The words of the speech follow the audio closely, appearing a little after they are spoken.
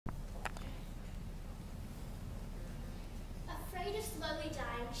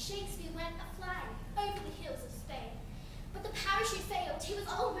Shakespeare went a-flying over the hills of Spain. But the parachute failed. He was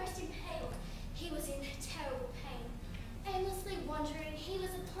almost impaled. He was in terrible pain. Aimlessly wandering, he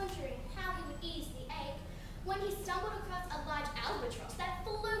was a-pondering how he would ease the ache when he stumbled across a large albatross that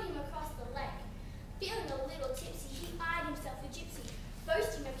flew him across the lake. Feeling a little tipsy, he eyed himself a gypsy,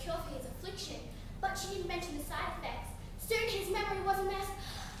 boasting a cure for his affliction, but she didn't mention the side effects. Soon his memory was a mess.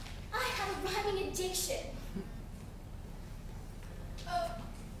 I had a rhyming addiction.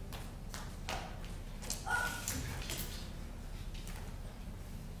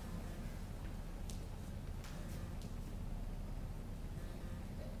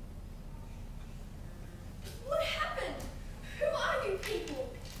 What happened? Who are you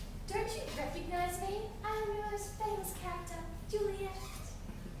people? Don't you recognize me? I am your most famous character, Juliet.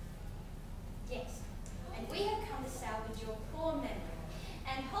 Yes, and we have come to salvage your poor memory.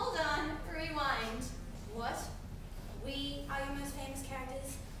 And hold on, rewind. What? We are your most famous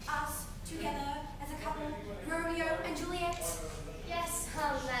characters? Us, together, as a couple, Romeo and Juliet? Yes,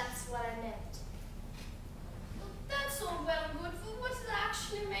 that's what I meant. Well, that's all well and good, but what does it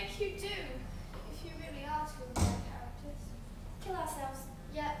actually make you do? If you really are two of my characters. Kill ourselves.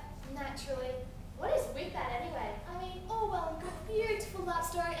 Yep, naturally. What is with that anyway? I mean, all well and good, beautiful love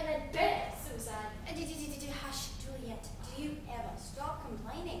story, and then bam, suicide. Hush, Juliet. Do you ever stop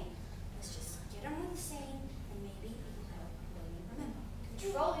complaining? Let's just get on with the scene, and maybe it will help William remember.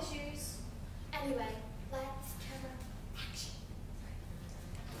 Control issues. Anyway, lights, camera, action.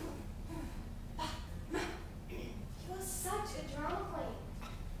 You're such a drama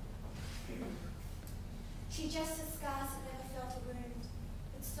queen. She just has scars that never felt a wound.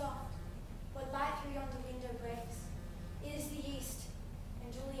 It's soft. What light through yonder window breaks. It is the east,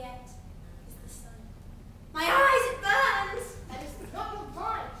 and Juliet is the sun. My eyes, it burns! That is not your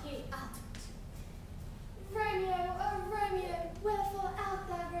line, you adult. Romeo, oh Romeo, wherefore art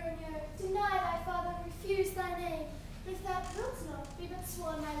thou, Romeo? Deny thy father, refuse thy name. If thou wilt not be but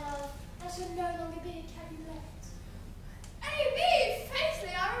sworn, my love, I shall no longer be a Capulet. A.B.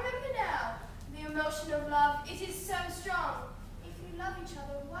 Faithfully, I remember now. The emotion of love, it is so strong. If you love each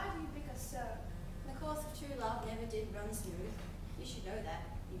other, why do you bicker so? The course of true love never did run smooth. You should know that.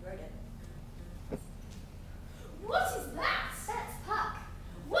 You wrote it. What is that? That's Puck.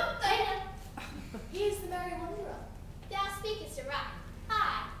 What the? He is the merry wanderer. Thou speakest aright.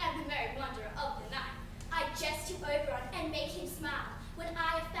 I am the merry wanderer of the night. I jest him over and make him smile when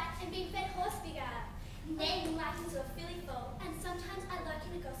I have fat and being fed horse beguile. Naming like into a filly foal, and sometimes I lurk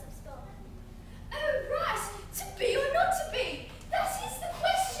in a gossip's bowl. Oh, right. To be or not to be? That is the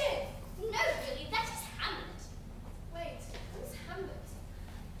question. No, really, that is Hamlet. Wait, who's Hamlet?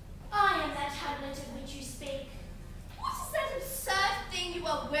 I am that Hamlet of which you speak. What is that absurd thing you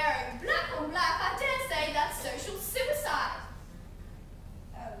are wearing? Black on black, I dare say that's social suicide.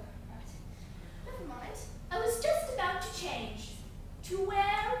 Oh, right. Never mind. I was just about to change. To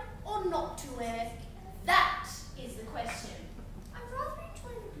wear or not to wear? That is the question. I rather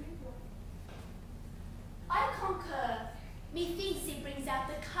enjoy the blue one. I concur. Methinks it brings out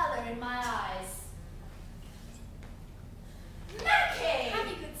the colour in my eyes. Mackie!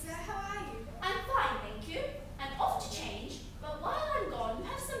 Happy good sir, how are you? I'm fine, thank you. And off to change, but while I'm gone, you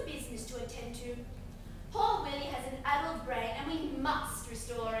have some business to attend to. Poor Willie has an addled brain, and we must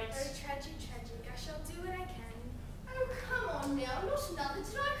restore it. Oh, tragic, tragic. I shall do what I can. Oh, come on now, not another.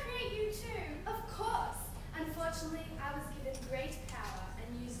 Did I create you too? Of course. Unfortunately, I was given great power and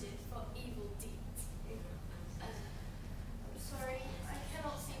used it for evil deeds. I'm sorry, I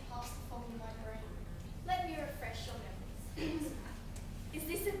cannot see past the fog in my brain. Let me refresh your memories. Is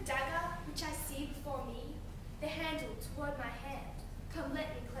this a dagger which I see before me? The handle toward my hand. Come,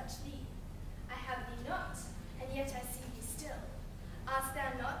 let me clutch thee. I have thee not, and yet I see thee still. Art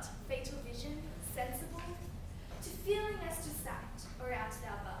thou not, fatal vision, sensible? To feeling as to sight, or art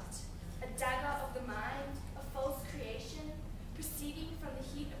thou but a dagger of the mind, a false creation, proceeding from the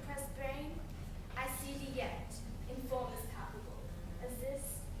heat-oppressed brain? I see thee yet, in form as palpable, as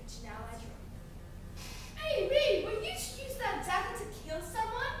this which now I draw. A.B., were you to use that dagger to kill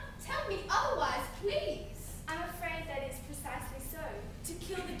someone? Tell me otherwise, please. I'm afraid that is precisely so. To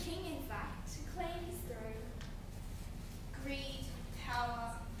kill the king, in fact, to claim his throne. Greed,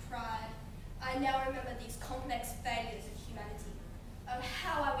 power, pride. I now remember these complex failures of humanity. Oh,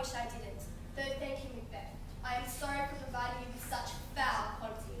 how I wish I didn't. Though thank you, Macbeth. I am sorry for providing you with such foul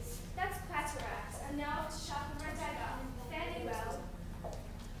qualities. That's quite all right. And now to sharpen my dagger. Fare thee well.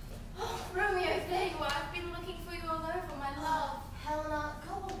 Oh, Romeo, there you are. I've been looking for you all over, my love. Helena,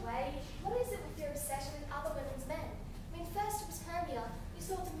 go away. What is it with your obsession with other women's men? I mean, first it was Hermia. You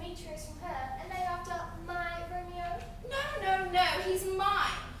saw Demetrius from her, and then after my Romeo. No, he's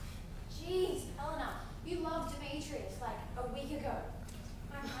mine.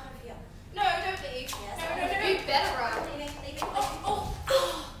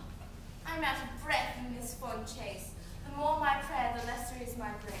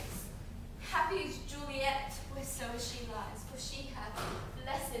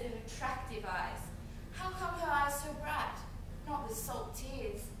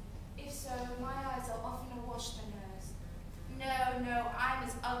 tears? If so, my eyes are often awash than hers. No, no, I'm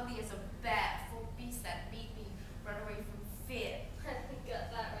as ugly as a bear, for beasts that beat me run away from fear.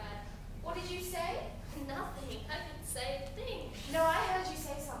 Got that right. What did you say? Nothing. I didn't say a thing. No, I heard you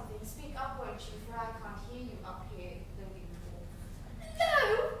say something. Speak up, won't you, for I can't hear you up here, the wind wolf.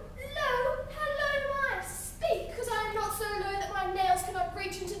 Low! Low! How low am I? Speak, because I am not so low that my nails cannot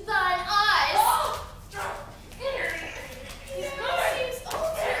reach into thine eyes. Oh! His voice seems all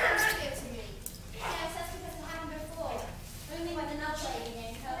too familiar to me. Yes, that's because it happened before. Only when another lady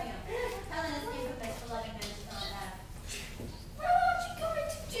named Helen. Helen is infamous for letting her to not have. Well, aren't you going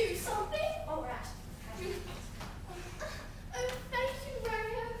to do something? All right. Oh, thank you,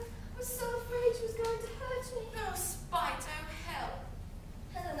 Romeo. I was so afraid you was going to hurt me. Oh, spite, oh, hell.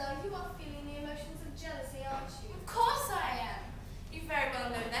 Helena, you are feeling the emotions of jealousy, aren't you? Of course I am. You very well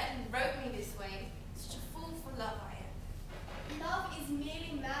know that. You wrote me this way. Such a fool for love I am. Love is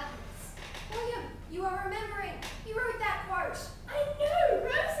merely madness. William, you are remembering. You wrote that quote. I know,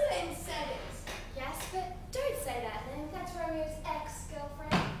 Rosalind said it. Yes, but don't say that then. That's Romeo's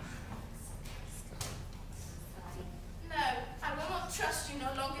ex-girlfriend. No, I will not trust you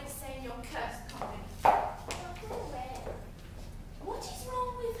no longer to say in your cursed comment. What is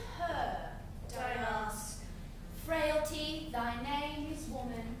wrong with her? Don't ask. Frailty, thy name is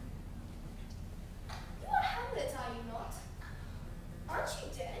woman. You are Hamlet, are you not? Aren't you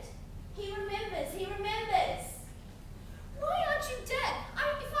dead? He remembers, he remembers. Why aren't you dead?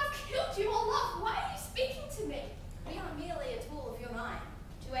 If I've killed you all up, why are you speaking to me? We are merely a tool of your mind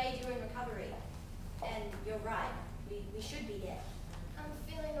to aid you in recovery. And you're right, we should be dead. I'm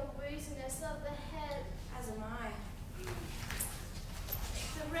feeling a wooziness of the head. As am I.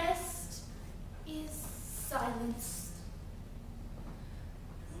 The rest is silence.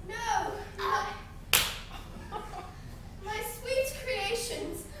 No! My sweet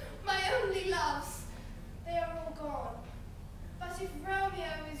creations, my only loves, they are all gone. But if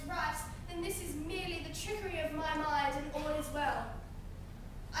Romeo is right, then this is merely the trickery of my mind and all is well.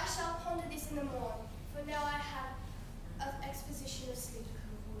 I shall ponder this in the morn, for now I have of exposition of sleep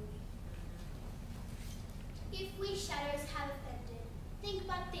upon me. If we shadows have offended, think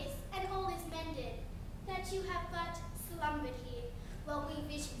but this, and all is mended, that you have but slumbered here, while we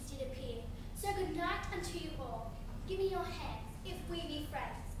visions did appear. So good night unto you all. Give me your hands, if we be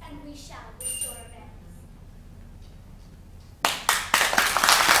friends, and we shall restore